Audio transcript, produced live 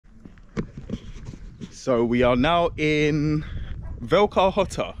So we are now in Velká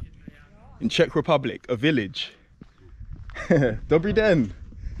Lhota in Czech Republic, a village. Dobrý den.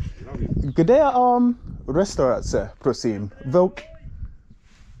 Kde je restaurace, prosím?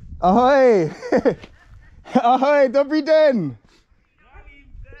 Ahoj. Ahoj, dobrý den.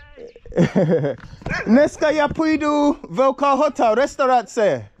 Dneska já půjdu Velká Lhota,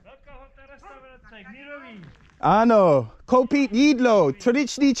 restaurace. Velká Lhota, restaurace, mírový. Ano, koupit jídlo,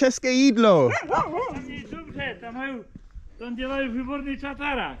 tradiční české jídlo. Dobře, tam dělají výborný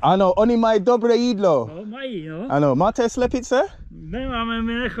čatára. Ano, oni mají dobré jídlo. No, mají, jo. Ano, máte slepice? Nemáme,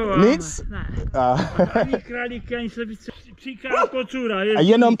 my nechováme. Nic? Ne. Ani králíky, ani slepice, příka a kocůr. A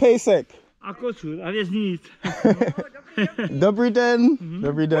jenom pejsek. A kocůr, a věznic. Dobrý den,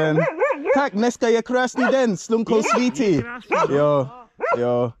 dobrý den. Tak, dneska je krásný den, slunko svítí. Jo,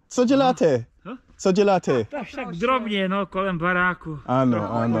 jo. Co děláte? Co děláte? Tak drobně, no, kolem baráku.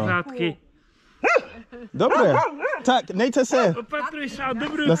 Ano, ano. Pořádky. Dobré. Tak, nejte se. Opatruj se a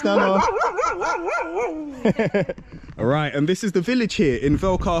dobrou. Alright, and this is the village here in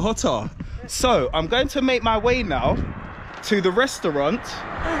Velká Lhota. So, I'm going to make my way now to the restaurant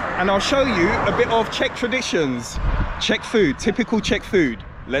and I'll show you a bit of Czech traditions. Czech food, typical Czech food.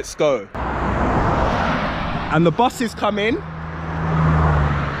 Let's go. And the bus is coming.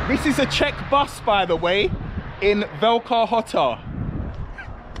 This is a Czech bus, by the way, in Velká Lhota.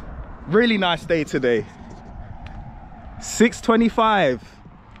 Really nice day today. 6:25.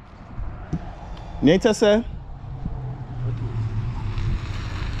 Mějte se.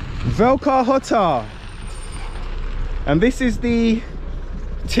 Velká Lhota. And this is the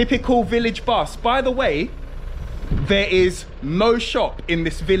typical village bus. By the way, there is no shop in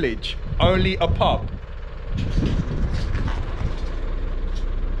this village, only a pub.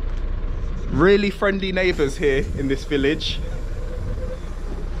 Really friendly neighbours here in this village.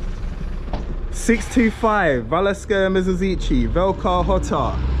 625 Valašské Meziříčí, Velká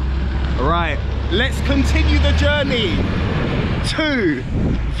Lhota. Right, let's continue the journey to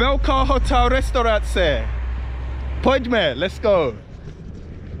Velká Lhota restaurace. Pojďme, let's go.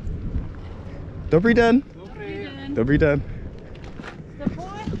 Dobrý den. Dobrý den.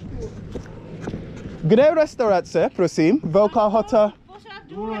 Kde je restaurace, prosím? Velká Lhota.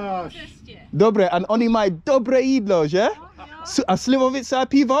 Dobré, a oni mají dobré jídlo, že? A slivovice a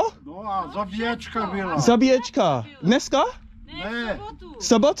pivo? No a zabíječka byla. Zabíječka. Dneska? Ne.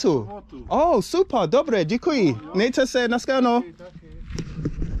 Sobotu. Oh, super, dobré, děkuji. Mějte se, naschledanou.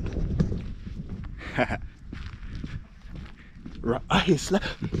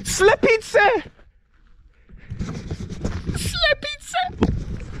 Slepice! Slepice!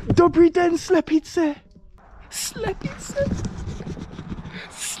 Dobrý den, slepice! Slepice!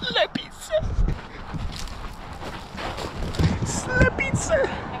 Slepice! Slepice!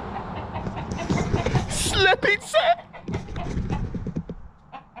 Slepice!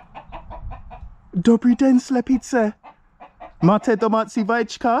 Dobrý den, slepice! Máte domácí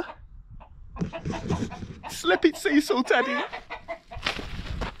vajíčka? Slepice jsou tady.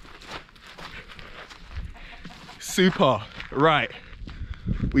 Super. Right.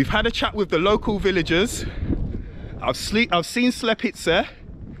 We've had a chat with the local villagers. I've seen slepice.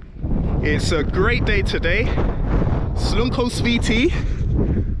 It's a great day today. Slunko svítí.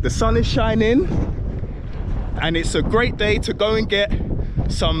 The sun is shining. And it's a great day to go and get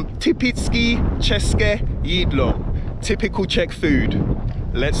some typické české jídlo. Typical Czech food.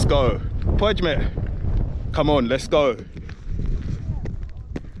 Let's go. Pojďme. Come on, let's go.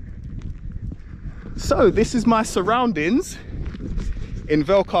 So this is my surroundings in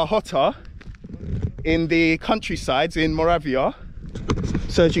Velká Lhota, in the countrysides in Moravia.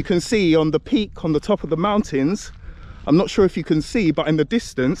 So as you can see on the peak, on the top of the mountains, I'm not sure if you can see, but in the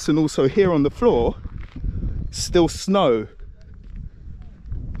distance and also here on the floor, still snow.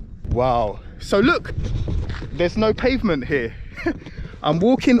 Wow. So look, there's no pavement here. I'm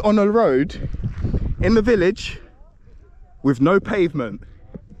walking on a road in the village with no pavement.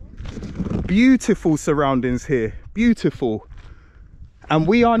 Beautiful surroundings here, beautiful. And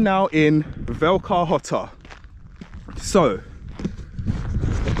we are now in Velká Lhota. So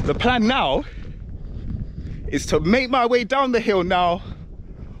the plan now is to make my way down the hill now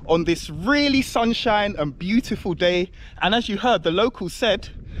on this really sunshine and beautiful day. And as you heard, the locals said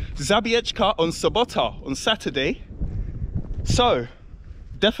Zabiečka on Sobota, on Saturday. So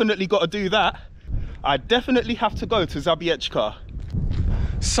definitely got to do that. I definitely have to go to Zabiečka.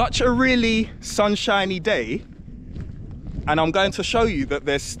 Such a really sunshiny day, and I'm going to show you that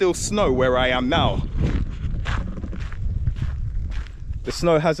there's still snow where I am now. The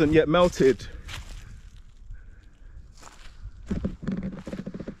snow hasn't yet melted.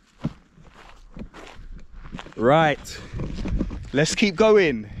 Right, let's keep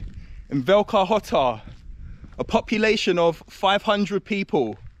going. In Velká Lhota, a population of 500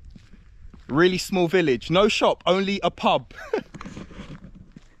 people. Really small village, no shop, only a pub.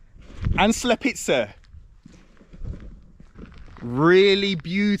 And slepice. Really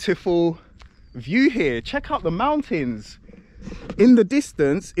beautiful view here. Check out the mountains. In the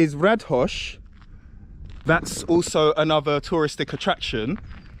distance is Radhoš. That's also another touristic attraction.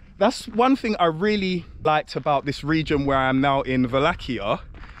 That's one thing I really liked about this region where I am now in Wallachia,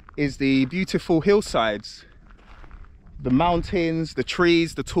 is the beautiful hillsides. The mountains, the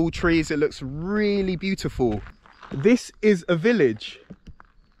trees, the tall trees, it looks really beautiful. This is a village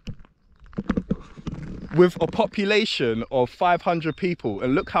with a population of 500 people,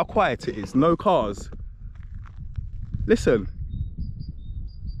 and look how quiet it is, no cars. Listen,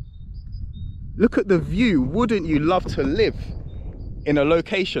 look at the view. Wouldn't you love to live in a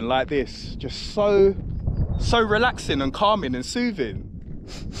location like this? Just so relaxing and calming and soothing.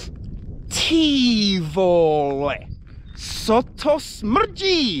 Tivole sotos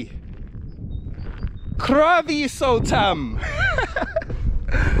mrji kravi sotam.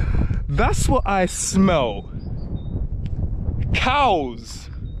 That's what I smell. Cows.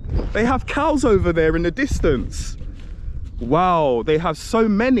 They have cows over there in the distance. Wow, they have so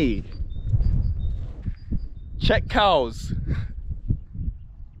many. Check cows.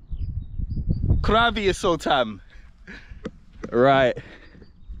 Kravi sotam. Right.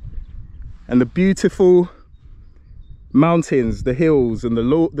 And the beautiful mountains, the hills, and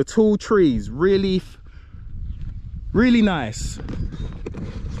the tall trees. Really nice.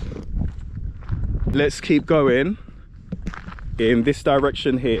 Let's keep going in this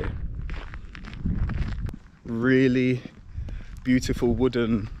direction here. Really beautiful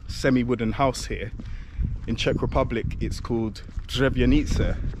wooden, semi-wooden house here. In Czech Republic, it's called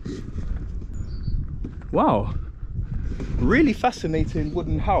Drevenice. Wow, really fascinating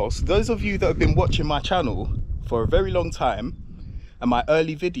wooden house. Those of you that have been watching my channel for a very long time and my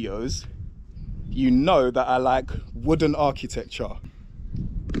early videos, you know that I like wooden architecture.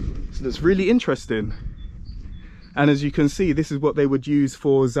 So that's really interesting. And as you can see, this is what they would use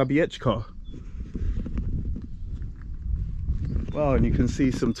for zabieczka. Wow, and you can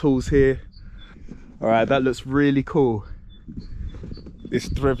see some tools here. All right, that looks really cool. This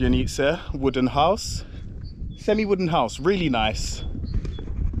Drevenice wooden house, semi-wooden house, really nice.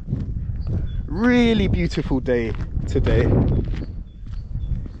 Really beautiful day today.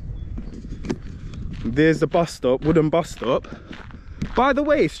 There's the bus stop, wooden bus stop. By the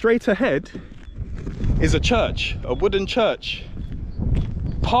way, straight ahead is a church, a wooden church.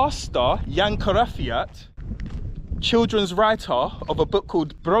 Pastor Jan Karafiát, children's writer of a book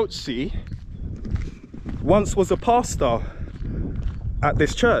called Broučci, once was a pastor at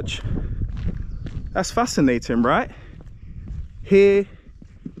this church. That's fascinating, right? Here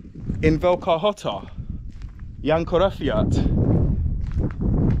in Velká Lhota, Jan Karafiát,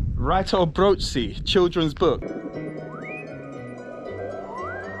 writer of Broučci, children's book.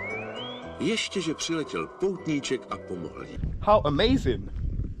 Ještě, že přiletěl poutníček a pomohl jí. How amazing.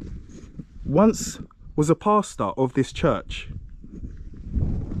 Once was a pastor of this church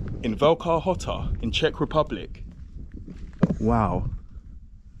in Velká Lhota in Czech Republic. Wow.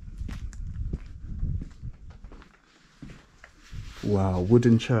 Wow,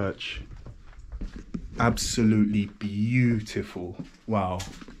 wooden church. Absolutely beautiful. Wow.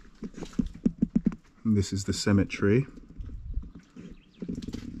 And this is the cemetery.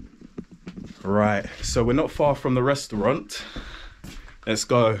 Right, so we're not far from the restaurant. Let's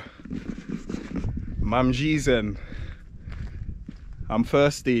go. Mam żyzen. I'm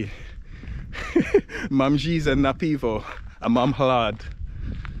thirsty. Mam żyzen na piwo. And mam hlad.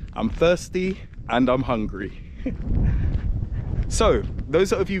 I'm thirsty and I'm hungry. So,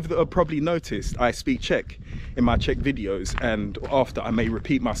 those of you that have probably noticed, I speak Czech in my Czech videos, and after I may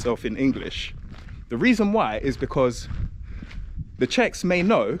repeat myself in English. The reason why is because the Czechs may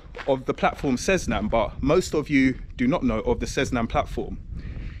know of the platform Seznam, but most of you do not know of the Seznam platform.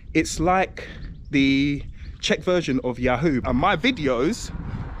 It's like the Czech version of Yahoo, and my videos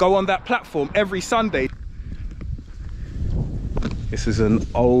go on that platform every Sunday. This is an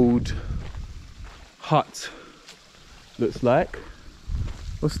old hut, looks like.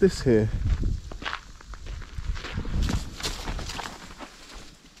 What's this here?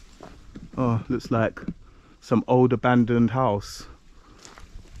 Oh, looks like some old abandoned house.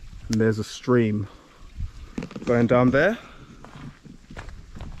 And there's a stream going down there.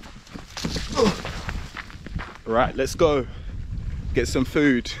 Oh. Right, let's go get some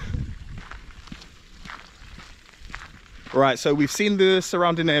food. Right, so we've seen the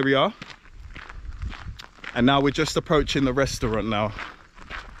surrounding area. And now we're just approaching the restaurant now.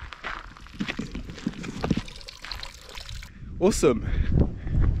 Awesome.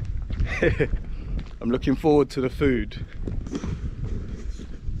 I'm looking forward to the food.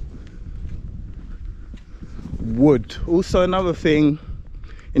 Wood. Also another thing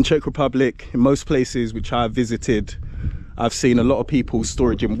in Czech Republic, in most places which I've visited, I've seen a lot of people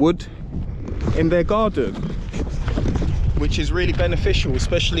storing wood in their garden, which is really beneficial,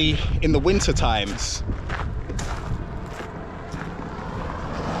 especially in the winter times.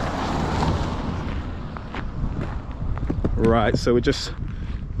 Right, so we just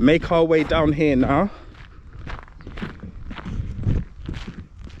make our way down here now.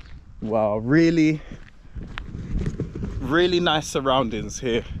 Wow, really nice surroundings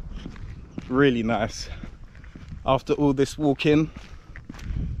here. Really nice. After all this walking,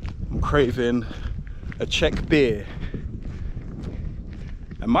 I'm craving a Czech beer.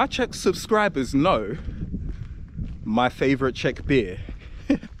 And my Czech subscribers know my favorite Czech beer.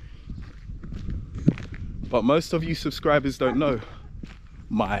 But most of you subscribers don't know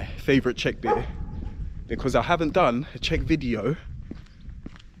my favorite Czech beer, because I haven't done a Czech video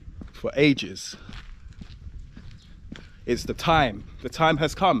for ages. It's the time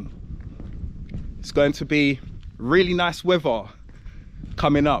has come. It's going to be really nice weather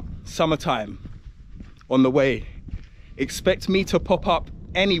coming up, summertime on the way. Expect me to pop up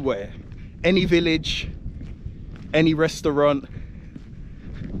anywhere, any village, any restaurant.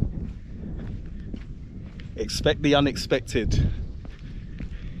 Expect the unexpected.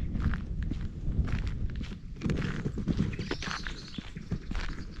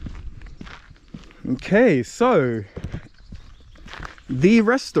 Okay, so the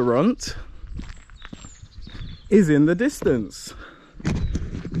restaurant is in the distance.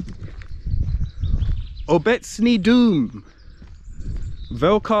 Obecny dům,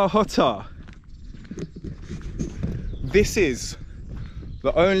 Velká Lhota. This is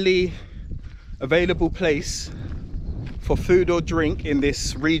the only available place for food or drink in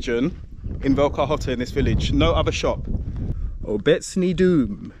this region, in Velká Lhota, in this village. No other shop. Obecny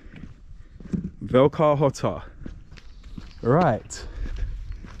dům, Velká Lhota. Right,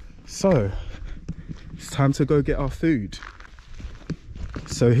 so it's time to go get our food.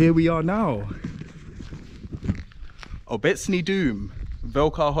 So here we are now. Obecny dům,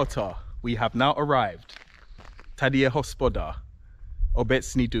 Velká Lhota. We have now arrived. Tady je hospoda.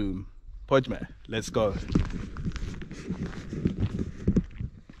 Obecny dům. Pojďme, let's go.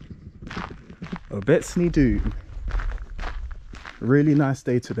 Obecny dům. Really nice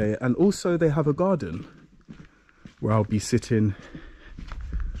day today, and also they have a garden where I'll be sitting.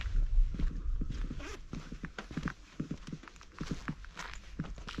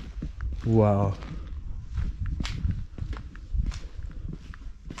 Wow.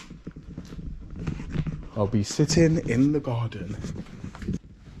 I'll be sitting in the garden.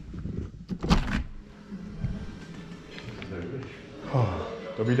 Oh,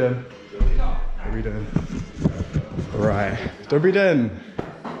 dobrý den. Dobrý den. Right. Dobrý den.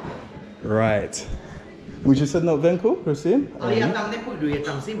 Right. Můžu sednout venku, prosím? Ale já tam nepůjdu, je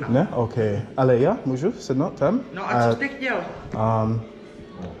tam zima. Ne? OK. Ale já můžu sednout tam? No a co jste chtěl?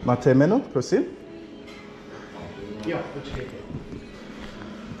 Máte jméno, prosím? Jo, počkejte.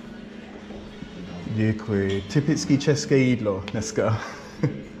 Děkuji. Typický české jídlo dneska.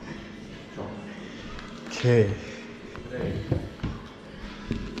 OK.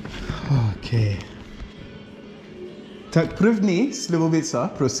 OK. Tak první slivovica,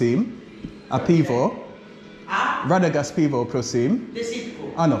 prosím. A pivo. A? Radagast pivo, prosím. 10.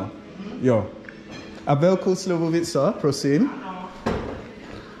 Ano. Jo. A velkou slivovica, prosím. Ano.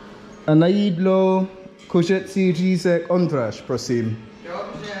 A na jídlo kožecí řízek Ondráš, prosím.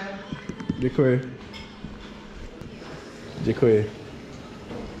 Dobře. Děkuji. Děkuji.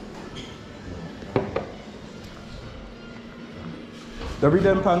 Dobrý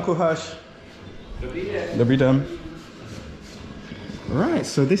den, pán kuchař. Dobrý den. Dobrý den. Right,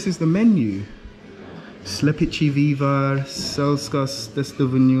 so this is the menu. Slepičí vývar, selska z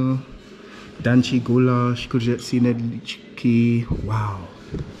testovňu, dančí guláš, kožecí nedlíčky. Wow.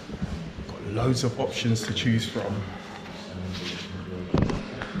 Got loads of options to choose from.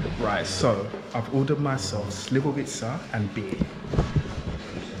 Right, so I've ordered myself slivovica and beer.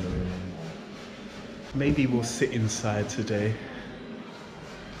 Maybe we'll sit inside today.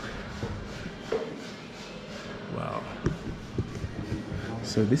 Wow.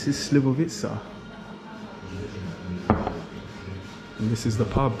 So this is slivovica. And this is the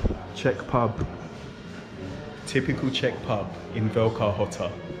pub, Czech pub. Typical Czech pub in Velká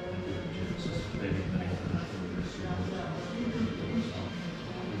Lhota.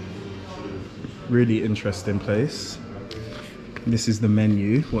 Really interesting place. This is the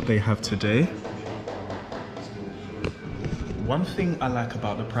menu, what they have today. One thing I like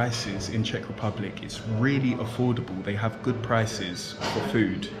about the prices in Czech Republic, it's really affordable. They have good prices for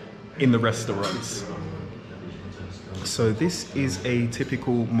food in the restaurants. So this is a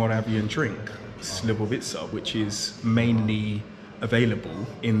typical Moravian drink, slivovica, which is mainly available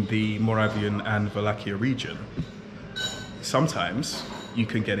in the Moravian and Wallachia region. Sometimes you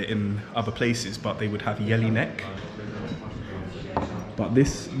can get it in other places, but they would have jelinek. But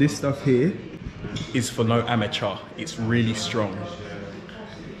this stuff here is for no amateur. It's really strong.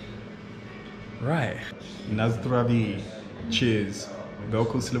 Right. Na zdraví. Cheers.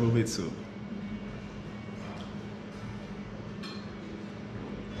 Velkou slivovicu.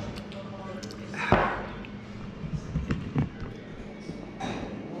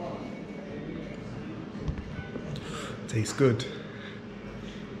 Tastes good.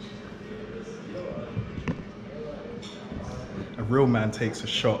 A real man takes a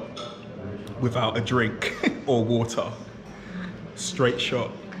shot without a drink or water. Straight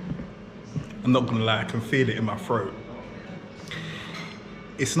shot. I'm not gonna lie, I can feel it in my throat.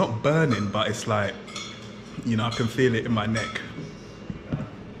 It's not burning, but it's like, you know, I can feel it in my neck.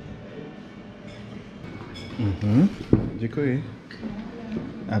 Děkuji.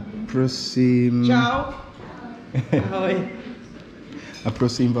 A prosím... Čau. Ahoj. A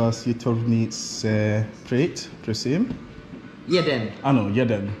prosím vás, jitovníc přijít, prosím. Jeden. Ano,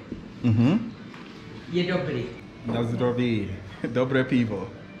 jeden. Je dobrý. Na zdraví. Dobré pivo.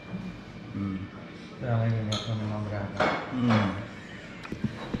 Já nevím, já to nemám rád.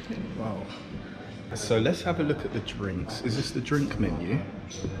 Wow. So let's have a look at the drinks. Is this the drink menu?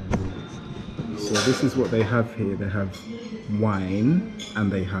 So this is what they have here. They have wine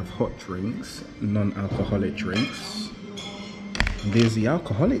and they have hot drinks, non-alcoholic drinks. And there's the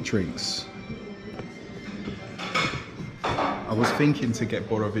alcoholic drinks. I was thinking to get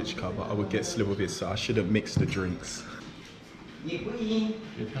borovička, but I would get slivovica. I shouldn't mix the drinks. Děkuji.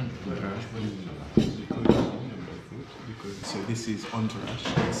 So this is andras,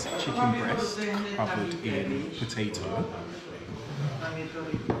 it's chicken breast covered in potato.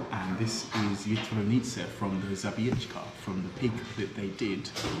 And this is jitronice from the zabiečka, from the pig that they did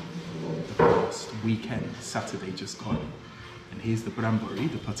the past weekend, Saturday just gone. And here's the brambori,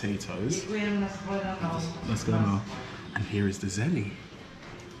 the potatoes. Let's go now. And here is the zeli.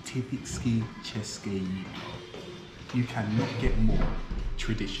 Typicky české jídlo. You cannot get more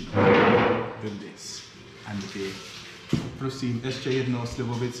traditional than this. And the beer. Prosím, ještě jednou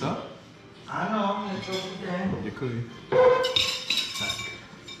slivovica. Ano, je to bude. Děkuji. Tak,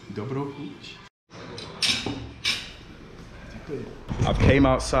 dobrou chuť. Děkuji. I've came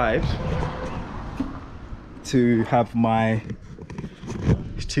outside to have my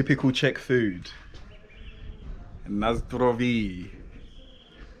typical Czech food. Na zdraví.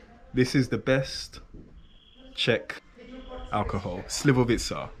 This is the best Czech alcohol,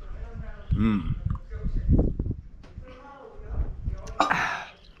 slivovica.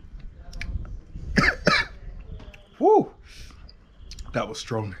 Woo! That was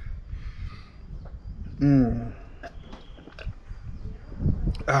strong.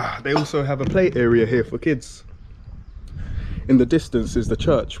 They also have a play area here for kids. In the distance is the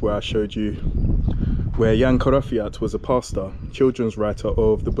church where I showed you, where Jan Karafiát was a pastor, children's writer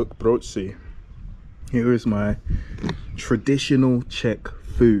of the book Broučci. Here is my traditional Czech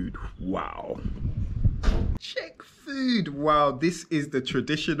food. Wow. Czech food. Wow, this is the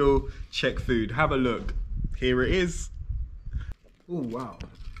traditional Czech food. Have a look. Here it is. Oh, wow.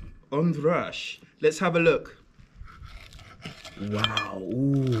 Andras. Let's have a look. Wow.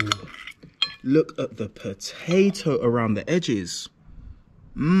 Ooh. Look at the potato around the edges.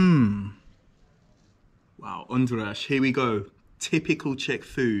 Wow, Andras, here we go. Typical Czech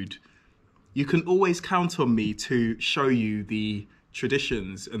food. You can always count on me to show you the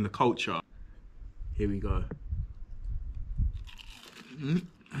traditions and the culture. Here we go.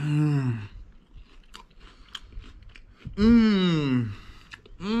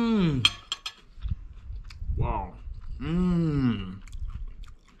 Wow.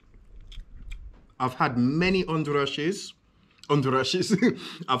 I've had many Andrashes.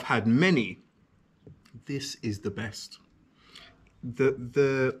 I've had many. This is the best.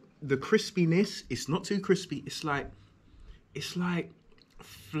 The crispiness, it's not too crispy. It's like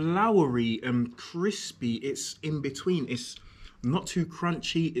floury and crispy. It's in between. It's not too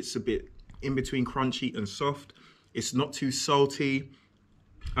crunchy. It's a bit in between crunchy and soft. It's not too salty.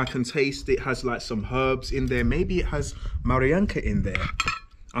 I can taste it has like some herbs in there. Maybe it has marianka in there.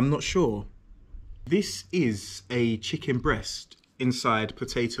 I'm not sure. This is a chicken breast inside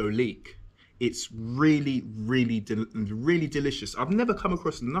potato leek. It's really, really delicious. I've never come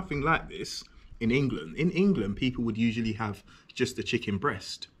across nothing like this in England. In England, people would usually have just the chicken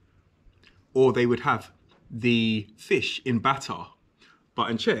breast, or they would have the fish in batter. But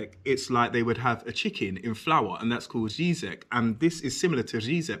in Czech, it's like they would have a chicken in flour, and that's called řízek. And this is similar to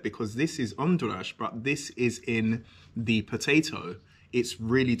řízek because this is indulge, but this is in the potato. It's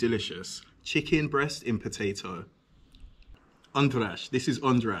really delicious. Chicken breast in potato. Indulge. This is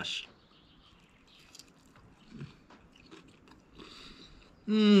indulge.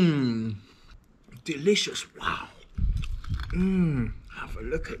 Mmm. Delicious. Wow. Mmm. Have a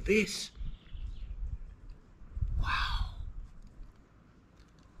look at this. Wow.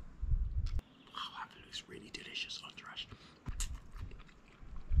 Wow, that looks really delicious. Indulge.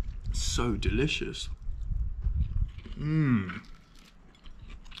 So delicious. Mmm.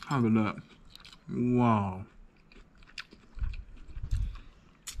 Have a look. Wow.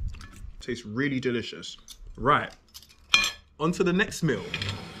 Tastes really delicious. Right. On to the next meal.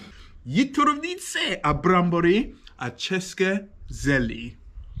 Jitrovnice a brambory a české zelí.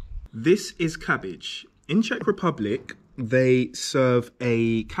 This is cabbage. In Czech Republic, they serve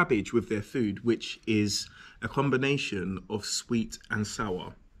a cabbage with their food, which is a combination of sweet and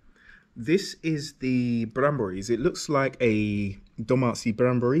sour. This is the brambories. It looks like a domácí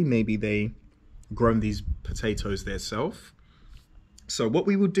brambory. Maybe they grown these potatoes themselves. So what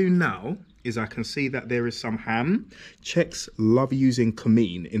we will do now is I can see that there is some ham. Czechs love using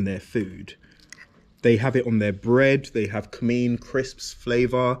cumin in their food. They have it on their bread. They have cumin, crisps,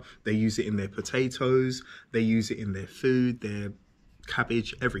 flavor. They use it in their potatoes. They use it in their food, their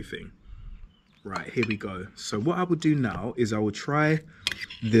cabbage, everything. Right, here we go. So what I will do now is I will try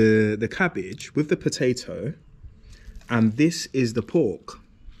the cabbage with the potato, and this is the pork.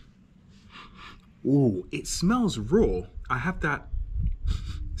 Ooh, it smells raw. I have that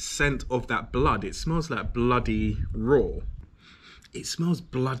scent of that blood. It smells like bloody raw. It smells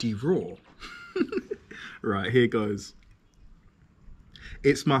bloody raw. Right, here goes.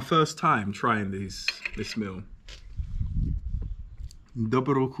 It's my first time trying this meal.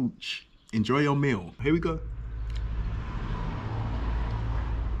 Dobro chuť. Enjoy your meal. Here we go.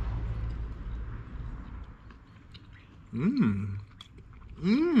 Mmm.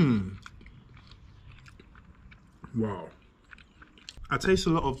 Mmm. Wow. I taste a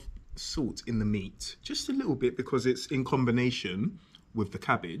lot of salt in the meat. Just a little bit because it's in combination with the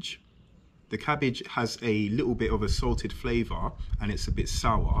cabbage. The cabbage has a little bit of a salted flavor and it's a bit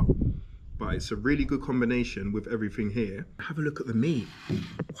sour, but it's a really good combination with everything here. Have a look at the meat.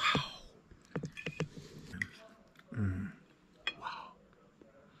 Wow. Wow.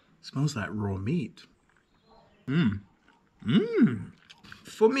 Smells like raw meat.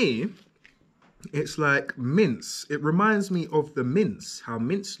 For me, it's like mince. It reminds me of the mince, how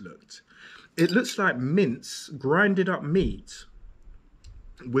mince looked. It looks like mince, grinded up meat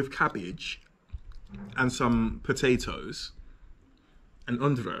with cabbage and some potatoes and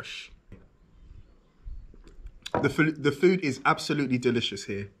indulge. The food is absolutely delicious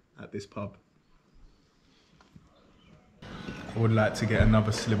here at this pub. I would like to get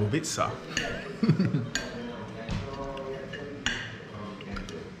another slivovica.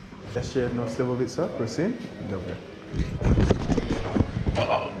 Ještě jedno slivovica, prosím. Dobře.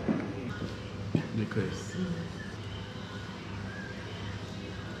 Děkuji.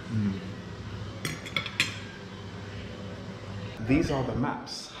 These are the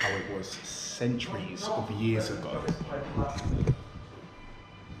maps, how it was centuries of years ago.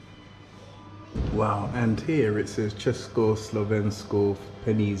 Wow, and here it says Československo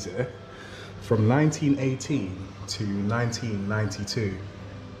peníze from 1918 to 1992.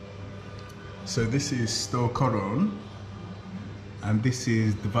 So this is 100 korun, and this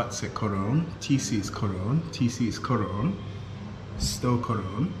is 20 korun, 1000 korun, 1000 korun, 100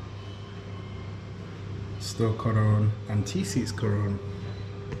 korun, 100 korun, and 1000 korun.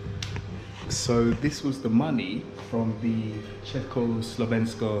 So this was the money from the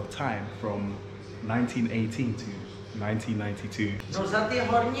Czechoslovensko time from 1918 to 1992. No za ty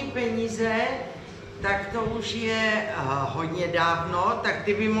horní peníze, tak to už je hodně dávno, tak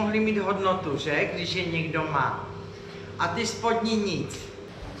ty by mohly mít hodnotu, že? Když je někdo má. A ty spodní nic.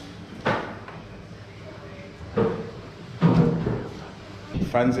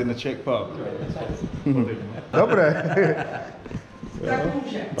 Fans in the Czech pub. Dobré. Tak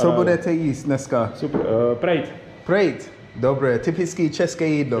může. Co budete jíst dneska? Prejt. Prejt. Dobré, typický české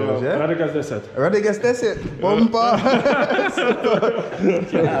jídlo, že? Radek z 10. Radek z 10. Bomba.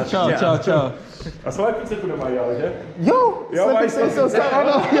 Čau. A slepice tu nemají, ale že? Jo, slepice jsou tam,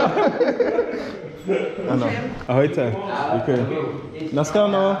 ano. Ahojte. Děkuji.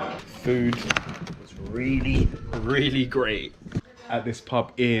 Naschledanou. Food was really, really great at this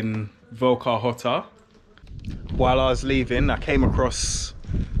pub in Velká Lhota. While I was leaving, I came across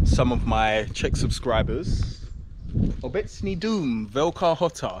some of my Czech subscribers. Obecný dům Velká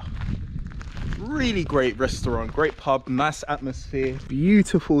Lhota. Really great restaurant, great pub, nice atmosphere,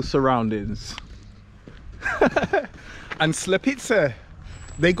 beautiful surroundings. And slepice.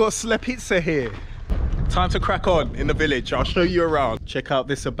 They got slepice here. Time to crack on in the village. I'll show you around. Check out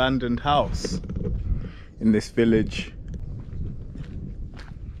this abandoned house in this village.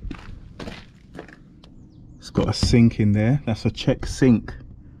 It's got a sink in there. That's a Czech sink.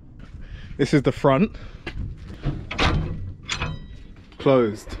 This is the front.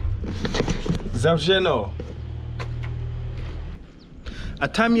 Closed. Zavřeno. A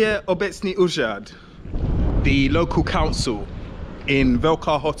tam je obecný úřad, the local council in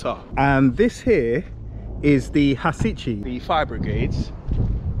Velká Lhota. And this here is the hasiči, the fire brigades.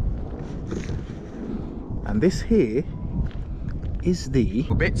 And this here is the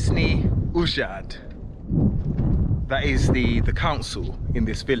obecný úřad. That is the council in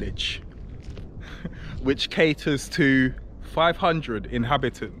this village, which caters to 500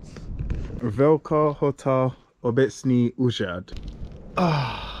 inhabitants. Velká Lhota obecný úřad.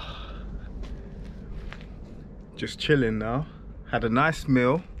 Just chilling now. Had a nice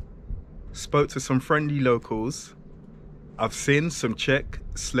meal. Spoke to some friendly locals. I've seen some Czech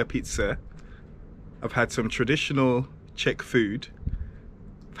slepice. I've had some traditional Czech food.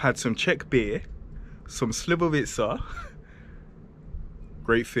 I've had some Czech beer, some slivovica.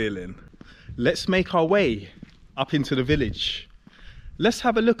 Great feeling. Let's make our way up into the village. Let's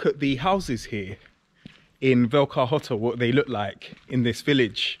have a look at the houses here in Velká Lhota, what they look like in this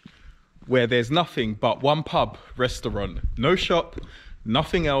village where there's nothing but one pub, restaurant, no shop,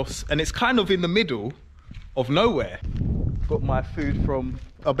 nothing else, and it's kind of in the middle of nowhere. Got my food from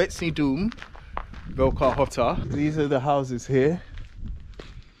Obecný dům Velká Lhota. These are the houses here,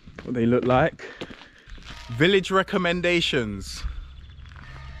 what they look like. Village recommendations.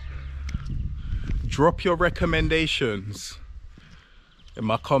 Drop your recommendations in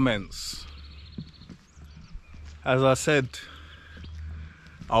my comments. As I said,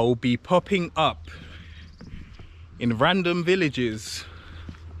 I will be popping up in random villages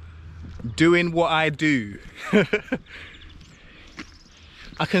doing what I do.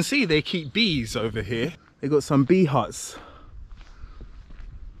 I can see they keep bees over here. They got some bee huts.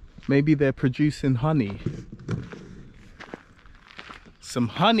 Maybe they're producing honey. Some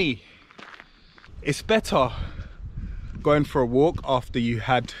honey. It's better going for a walk after you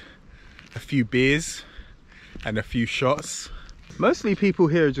had a few beers and a few shots. Mostly people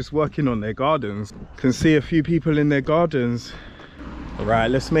here are just working on their gardens. Can see a few people in their gardens. All right,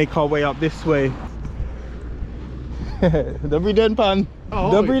 let's make our way up this way. Dobrý den, pan.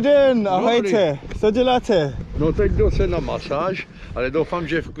 Ahoj. Dobrý den, ahojte. Co děláte? No teď jdu se na masáž, ale doufám,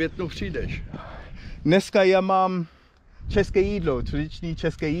 že v květnu přijdeš. Dneska já mám české jídlo, tradiční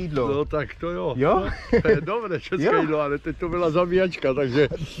české jídlo. No tak to jo. Jo? To je dobré české jídlo, ale teď to byla zabíjačka, takže...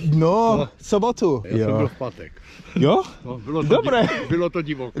 No, sobotu. Já jsem byl v pátek. Jo? No, bylo to Dobré. Bylo to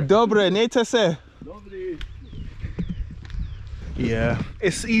divoké. Dobré, mějte se. Dobrý. Yeah,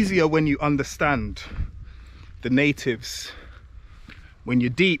 it's easier when you understand the natives. When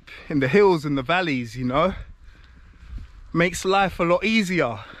you're deep in the hills and the valleys, you know, makes life a lot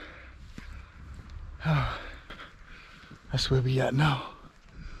easier. That's where we at now.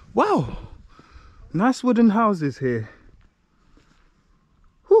 Wow, nice wooden houses here.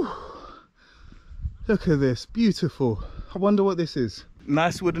 Whew. Look at this, beautiful. I wonder what this is.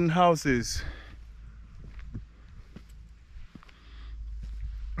 Nice wooden houses.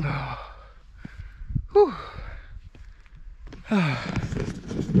 Whew.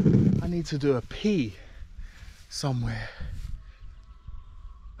 I need to do a pee somewhere.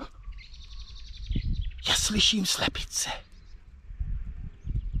 Ja slyším slepice.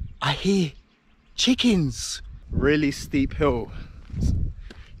 I hear chickens. Really steep hill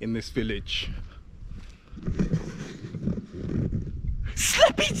in this village.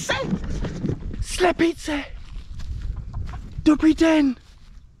 Slepice! Slepice! Dobrý den!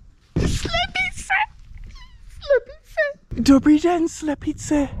 Slepice! Slepice! Dobrý den,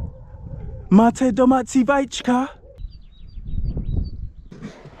 slepice! Máte domácí vajíčka?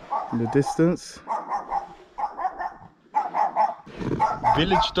 In the distance.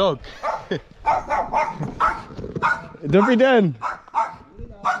 Village dog. Dobrý den.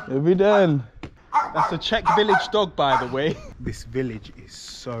 Dobrý den. That's a Czech village dog, by the way. This village is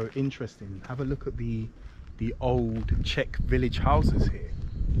so interesting. Have a look at the old Czech village houses here.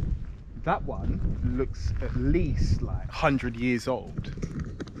 That one looks at least like 100 years old.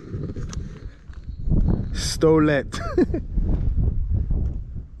 Stolet.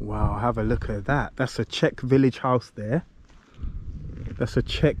 Wow, have a look at that. That's a Czech village house there. That's a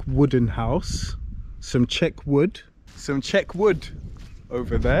Czech wooden house. Some Czech wood. Some Czech wood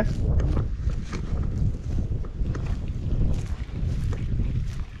over there.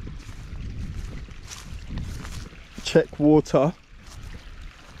 Czech water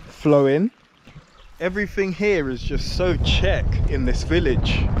flowing. Everything here is just so Czech in this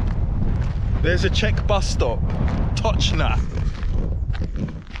village. There's a Czech bus stop, Točna.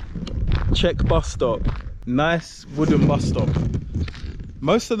 Czech bus stop, nice wooden bus stop.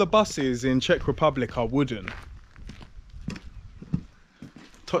 Most of the buses in Czech Republic are wooden.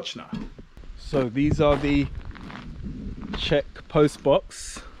 Točna. So these are the Czech post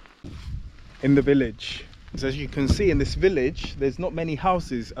box in the village. As you can see in this village, there's not many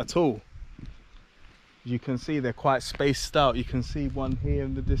houses at all. You can see they're quite spaced out. You can see one here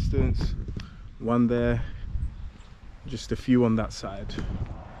in the distance, one there, just a few on that side.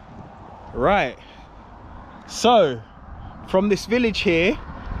 Right, so from this village here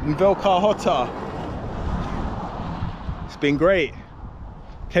in Velká Lhota, it's been great.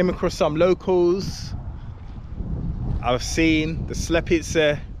 Came across some locals. I've seen the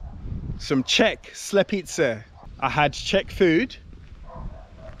slepice, some Czech slepice. I had Czech food.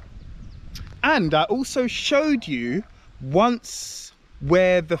 And I also showed you once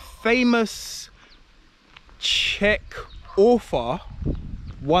where the famous Czech author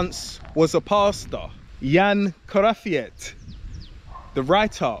once was a pastor. Jan Karafiát, the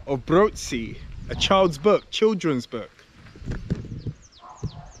writer of Broučci, a children's book.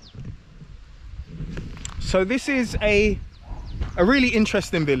 So this is a really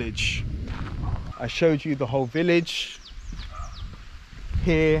interesting village. I showed you the whole village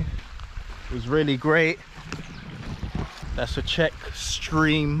here. It was really great. That's a Czech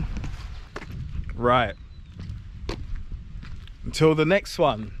stream. Right. Until the next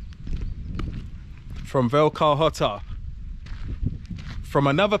one. From Velká Lhota. From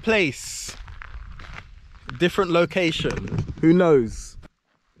another place. Different location. Who knows?